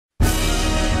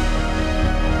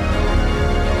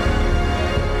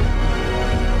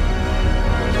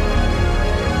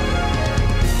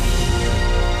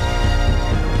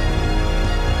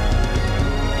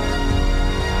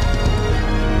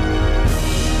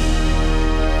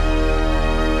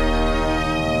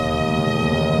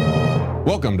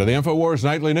Welcome to the INFOWARS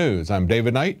Nightly News. I'm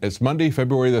David Knight. It's Monday,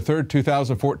 February the 3rd,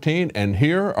 2014, and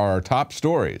here are our top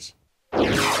stories.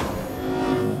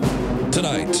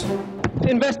 Tonight,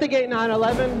 investigate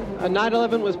 9/11.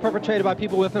 9/11 was perpetrated by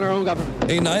people within our own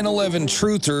government. a 9/11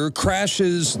 truther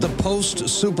crashes the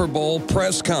post-Super Bowl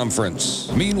press conference.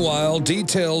 Meanwhile,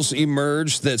 details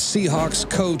emerge that Seahawks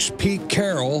coach Pete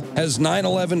Carroll has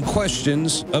 9/11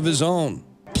 questions of his own.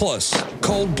 Plus,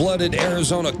 cold-blooded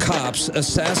Arizona cops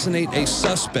assassinate a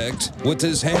suspect with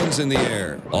his hands in the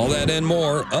air. All that and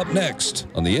more up next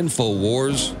on the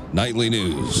INFOWARS Nightly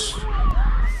News.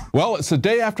 Well, it's the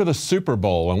day after the Super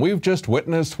Bowl, and we've just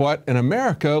witnessed what in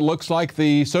America looks like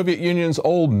the Soviet Union's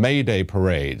old May Day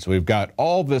parades. We've got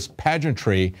all this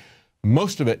pageantry,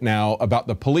 most of it now about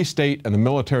the police state and the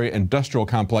military-industrial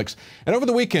complex. And over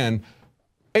the weekend,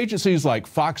 agencies like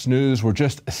Fox News were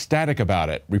just ecstatic about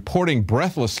it, reporting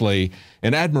breathlessly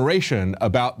in admiration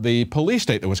about the police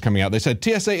state that was coming out. They said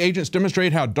TSA agents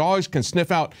demonstrate how dogs can sniff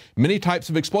out many types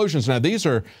of explosions. Now, these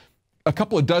are a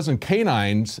couple of dozen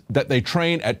canines that they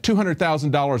train at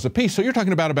 $200,000 apiece. So you're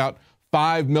talking about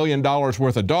 $5 million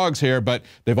worth of dogs here, but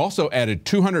they've also added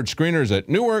 200 screeners at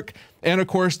Newark. And of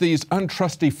course, these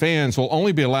untrusty fans will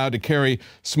only be allowed to carry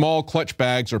small clutch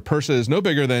bags or purses no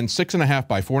bigger than 6.5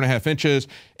 by 4.5 inches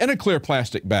in a clear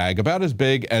plastic bag, about as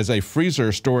big as a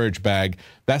freezer storage bag.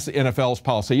 That's the NFL's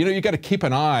policy. You know, you got to keep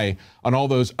an eye on all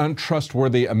those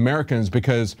untrustworthy Americans,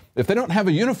 because if they don't have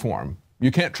a uniform,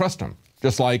 you can't trust them,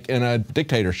 just like in a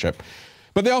dictatorship.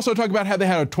 But they also talk about how they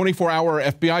had a 24-hour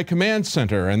FBI command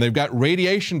center, and they've got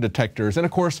radiation detectors, and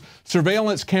of course,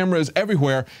 surveillance cameras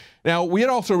everywhere. Now, we had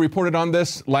also reported on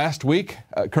this last week.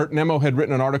 Kurt Nemo had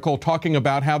written an article talking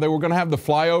about how they were going to have the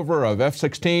flyover of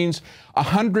F-16s,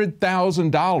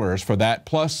 $100,000 for that,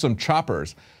 plus some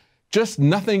choppers. Just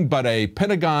nothing but a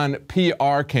Pentagon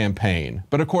PR campaign.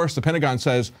 But of course, the Pentagon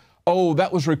says, oh,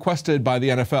 that was requested by the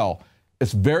NFL.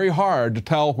 It's very hard to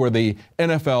tell where the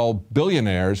NFL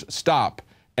billionaires stop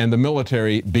and the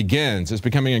military begins. It's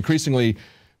becoming increasingly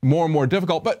more and more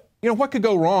difficult. But, you know, what could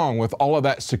go wrong with all of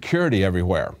that security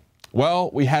everywhere? Well,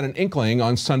 we had an inkling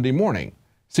on Sunday morning.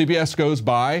 CBS goes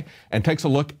by and takes a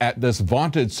look at this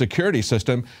vaunted security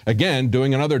system, again,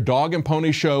 doing another dog and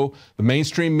pony show, the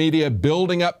mainstream media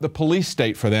building up the police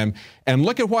state for them. And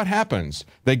look at what happens.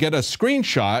 They get a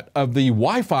screenshot of the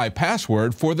Wi-Fi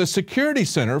password for the security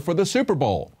center for the Super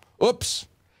Bowl. Oops.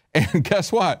 And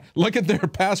guess what? Look at their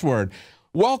password.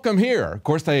 Welcome here. Of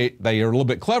course, they are a little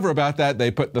bit clever about that.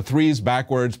 They put the 3s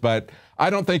backwards, but I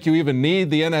don't think you even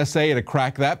need the NSA to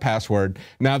crack that password.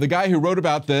 Now, the guy who wrote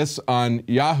about this on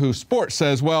Yahoo Sports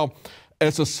says, well,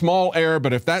 it's a small error,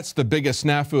 but if that's the biggest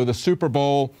snafu of the Super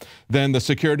Bowl, then the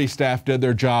security staff did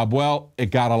their job. Well,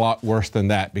 it got a lot worse than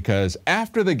that, because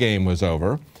after the game was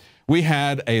over, we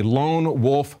had a lone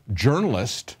wolf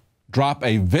journalist drop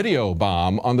a video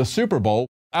bomb on the Super Bowl.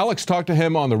 Alex talked to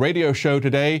him on the radio show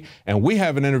today, and we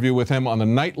have an interview with him on the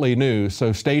Nightly News,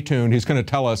 so stay tuned. He's going to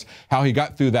tell us how he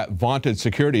got through that vaunted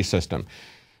security system.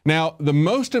 Now, the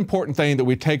most important thing that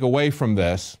we take away from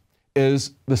this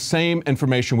is the same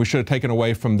information we should have taken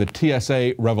away from the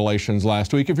TSA revelations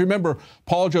last week. If you remember,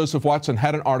 Paul Joseph Watson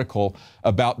had an article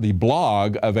about the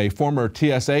blog of a former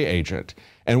TSA agent.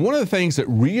 And one of the things that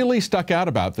really stuck out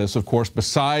about this, of course,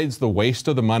 besides the waste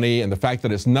of the money and the fact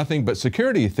that it's nothing but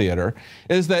security theater,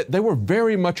 is that they were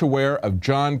very much aware of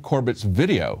John Corbett's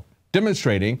video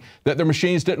demonstrating that their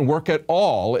machines didn't work at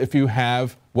all if you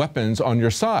have weapons on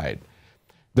your side.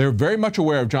 They're very much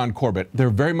aware of John Corbett. They're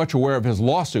very much aware of his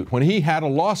lawsuit. When he had a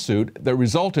lawsuit that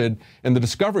resulted in the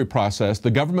discovery process,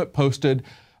 the government posted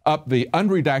up the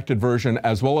unredacted version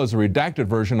as well as the redacted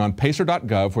version on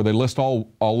pacer.gov, where they list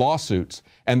all lawsuits.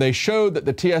 And they showed that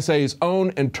the TSA's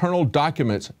own internal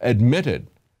documents admitted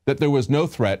that there was no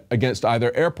threat against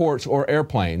either airports or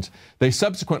airplanes. They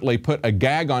subsequently put a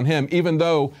gag on him, even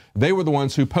though they were the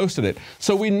ones who posted it.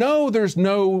 So we know there's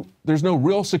no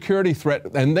real security threat,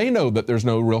 and they know that there's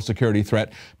no real security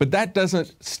threat, but that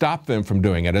doesn't stop them from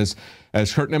doing it.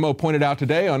 As Kurt Nemo pointed out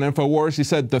today on INFOWARS, he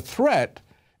said the threat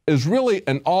is really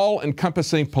an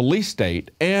all-encompassing police state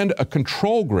and a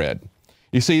control grid.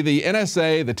 You see, the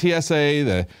NSA, the TSA,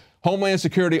 the Homeland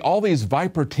Security, all these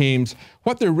Viper teams,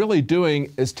 what they're really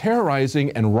doing is terrorizing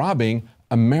and robbing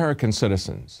American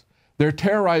citizens. They're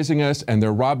terrorizing us and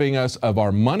they're robbing us of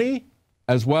our money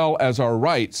as well as our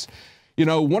rights. You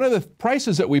know, one of the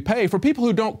prices that we pay for people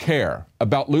who don't care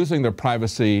about losing their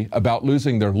privacy, about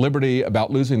losing their liberty, about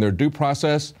losing their due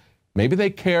process, maybe they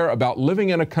care about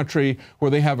living in a country where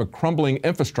they have a crumbling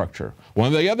infrastructure. One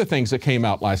of the other things that came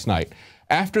out last night,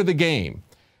 after the game,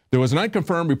 there was an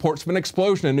unconfirmed reports of an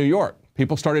explosion in New York.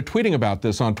 People started tweeting about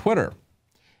this on Twitter.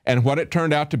 And what it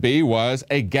turned out to be was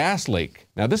a gas leak.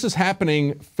 Now, this is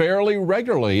happening fairly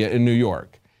regularly in New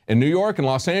York. In New York and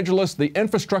Los Angeles, the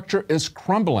infrastructure is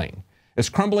crumbling. It's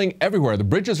crumbling everywhere. The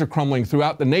bridges are crumbling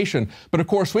throughout the nation. But of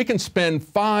course, we can spend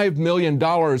 $5 million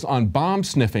on bomb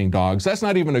sniffing dogs. That's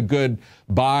not even a good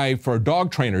buy for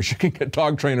dog trainers. You can get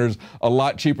dog trainers a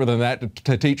lot cheaper than that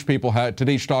to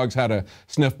teach dogs how to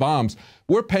sniff bombs.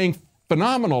 We're paying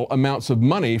phenomenal amounts of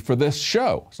money for this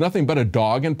show. It's nothing but a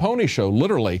dog and pony show,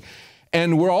 literally.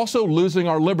 And we're also losing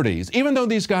our liberties. Even though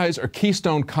these guys are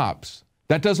Keystone cops,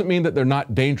 that doesn't mean that they're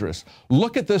not dangerous.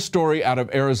 Look at this story out of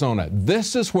Arizona.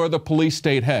 This is where the police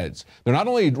state heads. They're not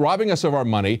only robbing us of our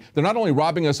money, they're not only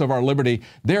robbing us of our liberty,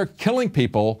 they're killing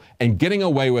people and getting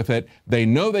away with it. They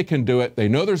know they can do it. They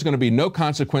know there's going to be no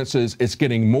consequences. It's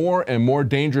getting more and more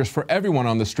dangerous for everyone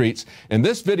on the streets. In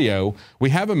this video,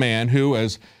 we have a man who,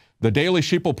 as the Daily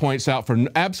Sheeple points out, for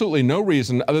absolutely no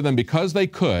reason other than because they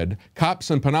could, cops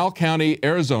in Pinal County,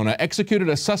 Arizona, executed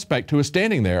a suspect who was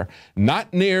standing there,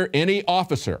 not near any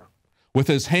officer, with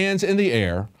his hands in the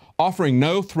air, offering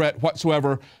no threat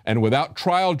whatsoever, and without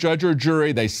trial, judge, or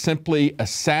jury, they simply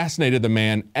assassinated the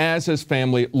man as his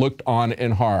family looked on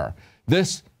in horror.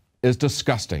 This is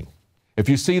disgusting. If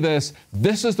you see this,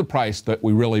 this is the price that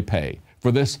we really pay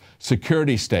for this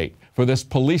security state, for this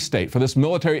police state, for this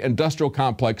military-industrial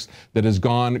complex that has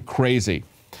gone crazy.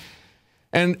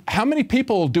 And how many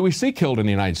people do we see killed in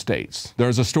the United States?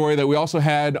 There's a story that we also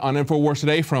had on INFOWARS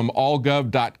today from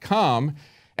allgov.com,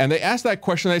 and they asked that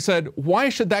question. They said, why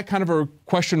should that kind of a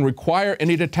question require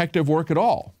any detective work at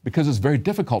all? Because it's very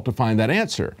difficult to find that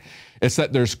answer. It's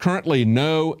that there's currently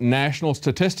no national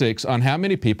statistics on how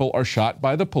many people are shot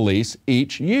by the police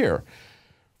each year.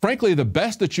 Frankly, the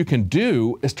best that you can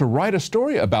do is to write a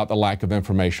story about the lack of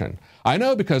information. I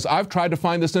know because I've tried to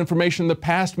find this information in the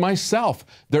past myself.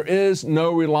 There is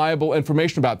no reliable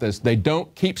information about this. They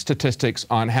don't keep statistics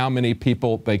on how many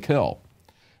people they kill.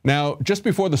 Now, just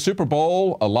before the Super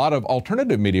Bowl, a lot of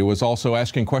alternative media was also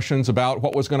asking questions about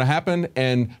what was going to happen,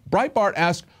 and Breitbart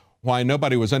asked why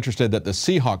nobody was interested that the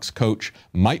Seahawks coach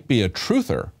might be a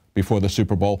truther before the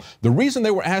Super Bowl. The reason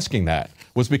they were asking that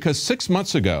was because 6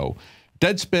 months ago,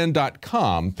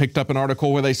 Deadspin.com picked up an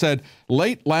article where they said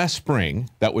late last spring,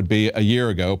 that would be a year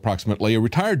ago approximately, a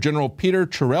retired General Peter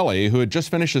Chiarelli, who had just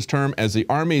finished his term as the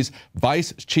Army's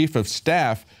Vice Chief of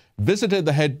Staff, visited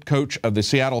the head coach of the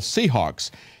Seattle Seahawks.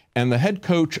 And the head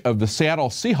coach of the Seattle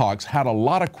Seahawks had a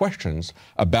lot of questions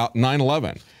about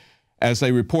 9/11. As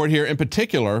they report here, in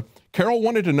particular, Carroll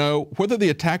wanted to know whether the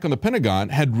attack on the Pentagon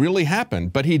had really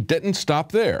happened, but he didn't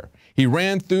stop there. He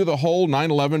ran through the whole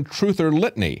 9/11 truther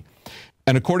litany.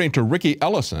 And according to Ricky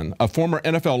Ellison, a former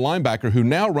NFL linebacker who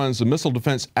now runs the Missile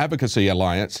Defense Advocacy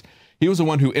Alliance, he was the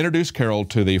one who introduced Carroll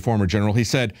to the former general. He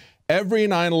said, every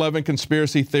 9/11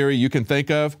 conspiracy theory you can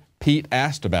think of, Pete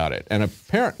asked about it. And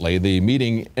apparently the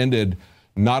meeting ended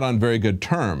not on very good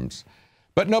terms.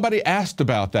 But nobody asked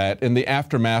about that in the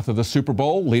aftermath of the Super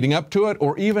Bowl, leading up to it,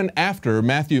 or even after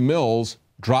Matthew Mills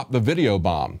dropped the video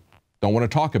bomb. Don't want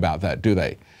to talk about that, do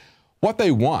they? What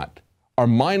they want are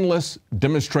mindless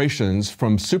demonstrations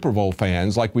from Super Bowl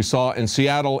fans like we saw in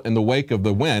Seattle in the wake of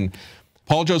the win.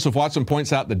 Paul Joseph Watson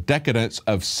points out the decadence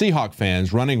of Seahawk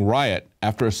fans running riot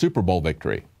after a Super Bowl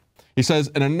victory. He says,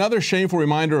 in another shameful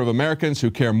reminder of Americans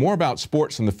who care more about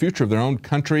sports than the future of their own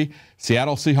country,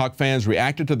 Seattle Seahawk fans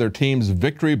reacted to their team's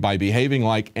victory by behaving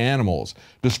like animals,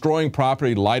 destroying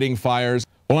property, lighting fires.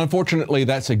 Well, unfortunately,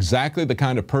 that's exactly the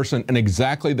kind of person and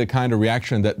exactly the kind of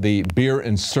reaction that the beer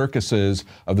and circuses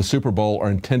of the Super Bowl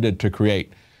are intended to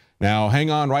create. Now,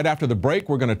 hang on. Right after the break,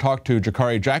 we're going to talk to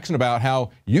Jakari Jackson about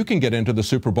how you can get into the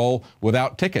Super Bowl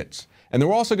without tickets. And then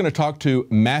we're also going to talk to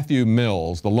Matthew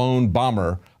Mills, the lone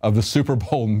bomber of the Super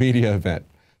Bowl media event.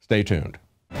 Stay tuned.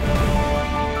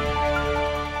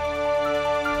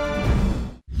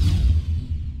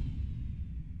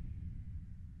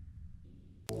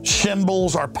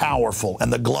 Symbols are powerful,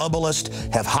 and the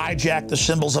globalists have hijacked the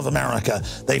symbols of America.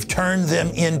 They've turned them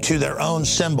into their own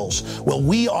symbols. Well,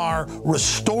 we are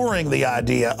restoring the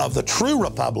idea of the true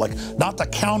republic, not the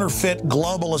counterfeit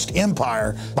globalist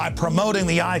empire, by promoting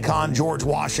the icon George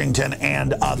Washington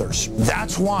and others.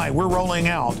 That's why we're rolling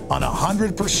out an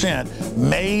 100%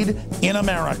 made in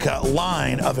America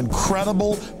line of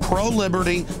incredible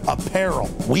pro-liberty apparel.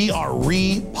 We are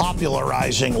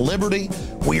repopularizing liberty.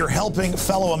 We are helping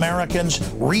fellow Americans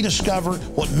rediscover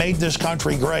what made this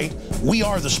country great. We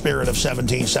are the spirit of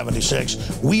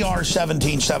 1776. We are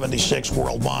 1776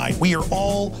 worldwide. We are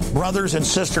all brothers and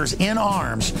sisters in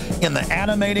arms in the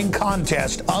animating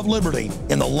contest of liberty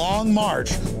in the long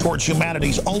march towards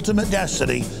humanity's ultimate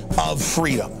destiny of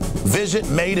freedom. Visit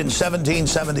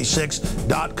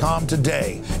madein1776.com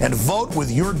today and vote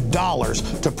with your dollars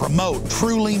to promote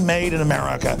truly made in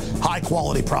America,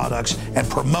 high-quality products, and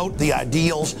promote the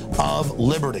ideals of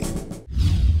liberty.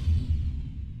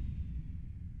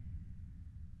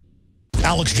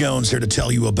 Alex Jones here to tell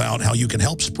you about how you can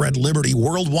help spread liberty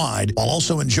worldwide while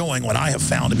also enjoying what I have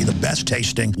found to be the best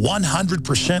tasting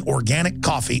 100% organic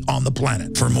coffee on the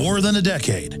planet. For more than a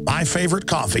decade, my favorite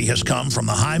coffee has come from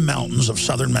the high mountains of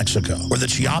southern Mexico, where the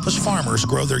Chiapas farmers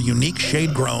grow their unique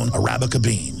shade-grown Arabica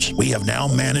beans. We have now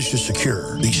managed to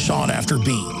secure these sought-after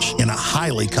beans in a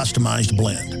highly customized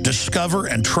blend. Discover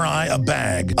and try a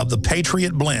bag of the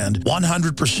Patriot Blend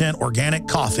 100% organic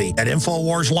coffee at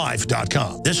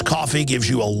InfoWarsLife.com. This coffee gives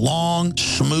you a long,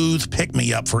 smooth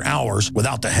pick-me-up for hours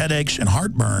without the headaches and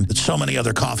heartburn that so many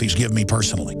other coffees give me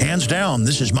personally. Hands down,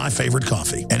 this is my favorite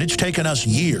coffee, and it's taken us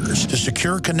years to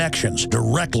secure connections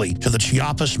directly to the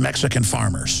Chiapas Mexican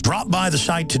farmers. Drop by the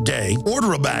site today,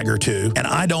 order a bag or two, and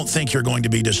I don't think you're going to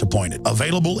be disappointed.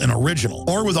 Available in original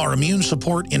or with our immune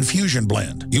support infusion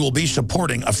blend. You will be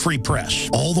supporting a free press,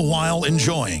 all the while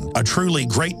enjoying a truly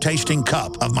great-tasting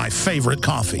cup of my favorite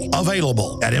coffee.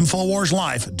 Available at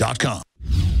InfoWarsLife.com.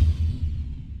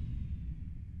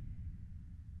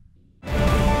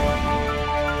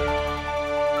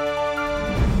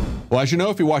 Well, as you know,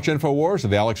 if you watch InfoWars or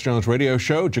the Alex Jones radio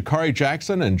show, Jakari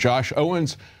Jackson and Josh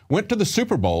Owens went to the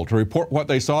Super Bowl to report what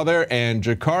they saw there, and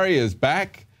Jakari is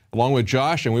back along with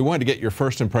Josh, and we wanted to get your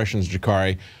first impressions,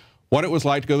 Jakari, what it was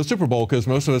like to go to the Super Bowl, because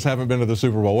most of us haven't been to the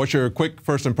Super Bowl. What's your quick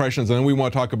first impressions? And then we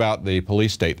want to talk about the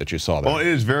police state that you saw there. Well, it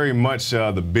is very much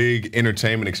the big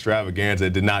entertainment extravaganza.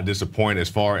 It did not disappoint as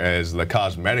far as the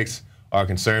cosmetics are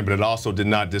concerned, but it also did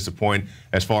not disappoint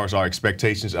as far as our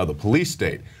expectations of the police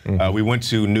state. We went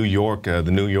to New York, the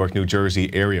New York, New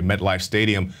Jersey area, MetLife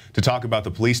Stadium, to talk about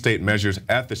the police state measures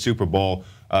at the Super Bowl.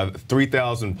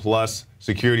 3,000 plus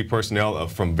security personnel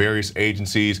from various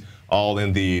agencies, all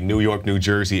in the New York, New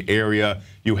Jersey area.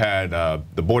 You had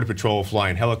the Border Patrol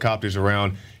flying helicopters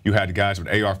around. You had guys with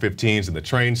AR-15s in the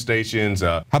train stations.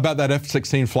 How about that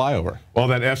F-16 flyover? Well,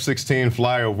 that F-16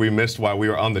 flyover we missed while we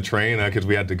were on the train because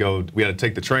we had to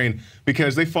take the train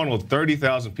because they funneled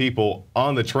 30,000 people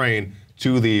on the train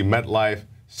to the MetLife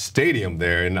Stadium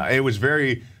there, and it was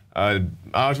very. I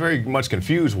was very much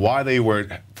confused why they were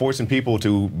forcing people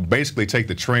to basically take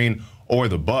the train or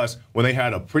the bus when they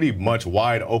had a pretty much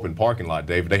wide open parking lot,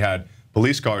 David. They had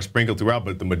police cars sprinkled throughout,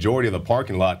 but the majority of the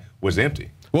parking lot was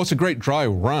empty. Well, it's a great dry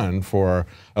run for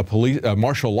a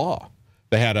martial law.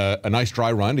 They had a nice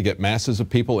dry run to get masses of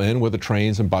people in with the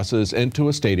trains and buses into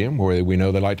a stadium where we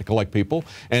know they like to collect people.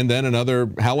 And then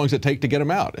how long does it take to get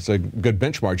them out? It's a good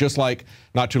benchmark. Just like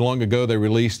not too long ago, they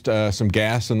released some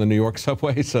gas in the New York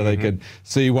subway so they could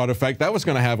see what effect that was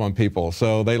going to have on people.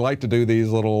 So they like to do these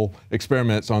little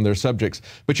experiments on their subjects.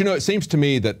 But, you know, it seems to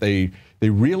me that they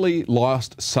really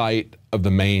lost sight of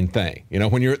the main thing. You know,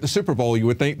 when you're at the Super Bowl, you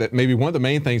would think that maybe one of the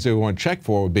main things they would want to check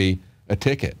for would be a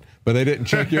ticket. But they didn't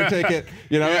check your ticket,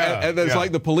 you know, and it's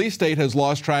like the police state has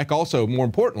lost track also, more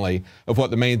importantly, of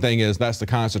what the main thing is. That's the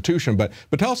Constitution. But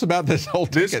tell us about this whole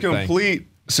ticket thing. This complete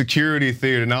security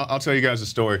theater. Now, I'll tell you guys a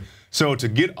story. So to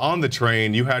get on the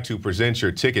train, you had to present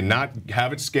your ticket, not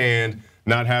have it scanned,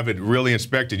 not have it really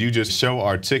inspected. You just show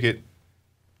our ticket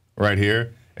right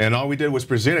here. And all we did was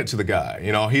present it to the guy.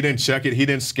 You know, he didn't check it. He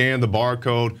didn't scan the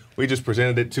barcode. We just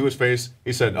presented it to his face.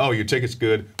 He said, oh, your ticket's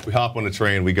good. We hop on the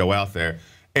train. We go out there.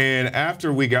 And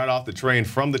after we got off the train,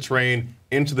 from the train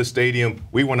into the stadium,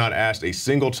 we were not asked a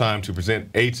single time to present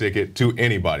a ticket to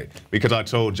anybody. Because I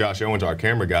told Josh Owens, our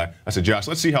camera guy, I said, Josh,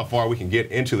 let's see how far we can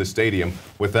get into the stadium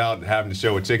without having to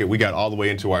show a ticket. We got all the way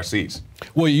into our seats.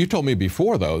 Well, you told me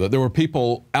before, though, that there were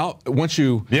people out, once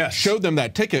you showed them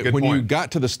that ticket, Good when point. you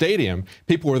got to the stadium,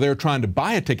 people were there trying to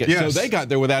buy a ticket. So they got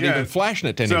there without even flashing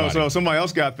it to anybody. So somebody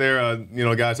else got there, you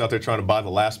know, guys out there trying to buy the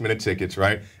last-minute tickets,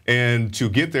 right? And to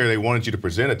get there, they wanted you to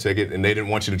present a ticket, and they didn't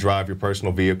want you to drive your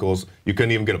personal vehicles. You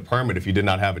couldn't even get a permit if you did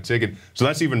not have a ticket. So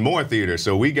that's even more theater.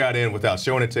 So we got in without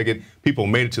showing a ticket. People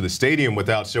made it to the stadium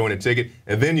without showing a ticket.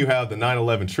 And then you have the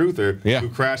 9/11 truther who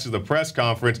crashes the press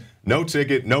conference. No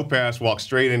ticket, no pass, walks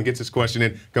straight in, gets his question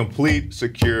in. Complete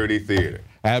security theater.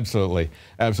 Absolutely.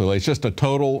 Absolutely. It's just a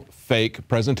total fake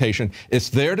presentation. It's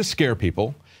there to scare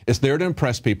people. It's there to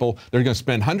impress people. They're going to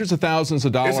spend hundreds of thousands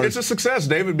of dollars. It's a success,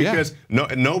 David, because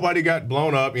nobody got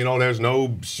blown up. You know, there's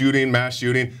no shooting, mass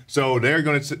shooting. So they're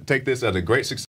going to take this as a great success.